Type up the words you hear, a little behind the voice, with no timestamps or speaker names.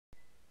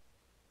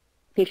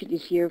Patient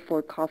is here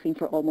for coughing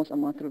for almost a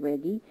month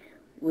already,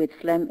 with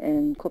phlegm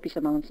and copious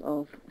amounts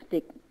of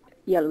thick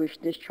yellowish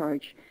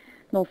discharge.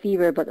 No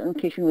fever, but on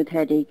occasion with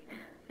headache.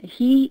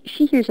 She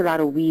hears a lot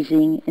of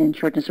wheezing and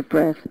shortness of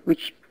breath,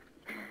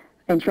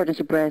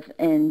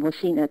 and was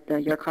seen at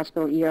the York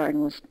Hospital ER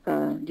and was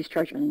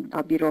discharged on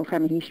albuterol.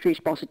 Family history is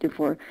positive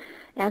for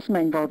asthma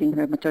involving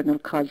her maternal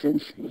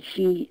cousins.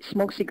 She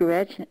smokes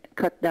cigarettes,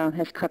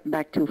 has cut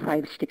back to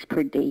 5 sticks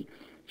per day.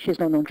 She has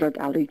no known drug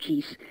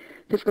allergies.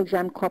 Physical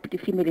exam,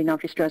 cooperative female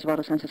innocuous stress,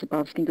 vital signs as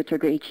above, skin to third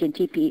grade, HN,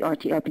 TPE,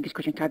 RTL, pinkish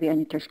cushion, cavity,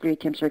 and interscleral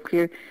temps are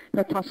clear.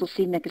 No tonsil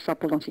seen, neck is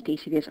supple, long CT,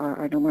 CVS,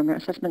 no murmur.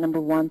 Assessment number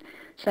 1,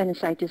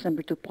 sinusitis.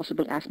 Number 2,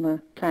 possible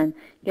asthma. Plan,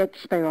 get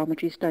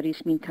spirometry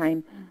studies.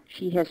 Meantime,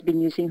 she has been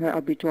using her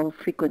albuterol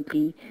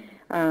frequently.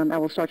 I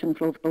will start on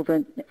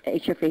flovent,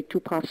 HFA, 2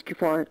 puffs,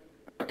 Q4,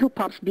 2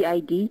 puffs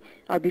BID,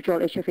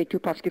 albuterol, HFA, 2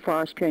 puffs, Q4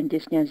 hours, pure and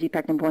dyspnea,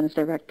 Z-Pack number 1 is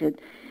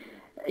directed.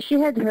 She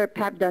had her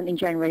PAP done in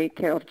January,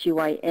 care of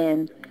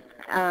GYN.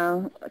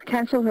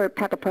 Cancel her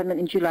PAP appointment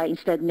in July.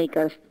 Instead, make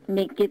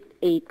it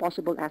a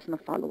possible asthma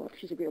follow-up.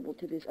 She's agreeable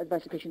to this.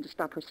 Advise the patient to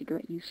stop her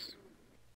cigarette use.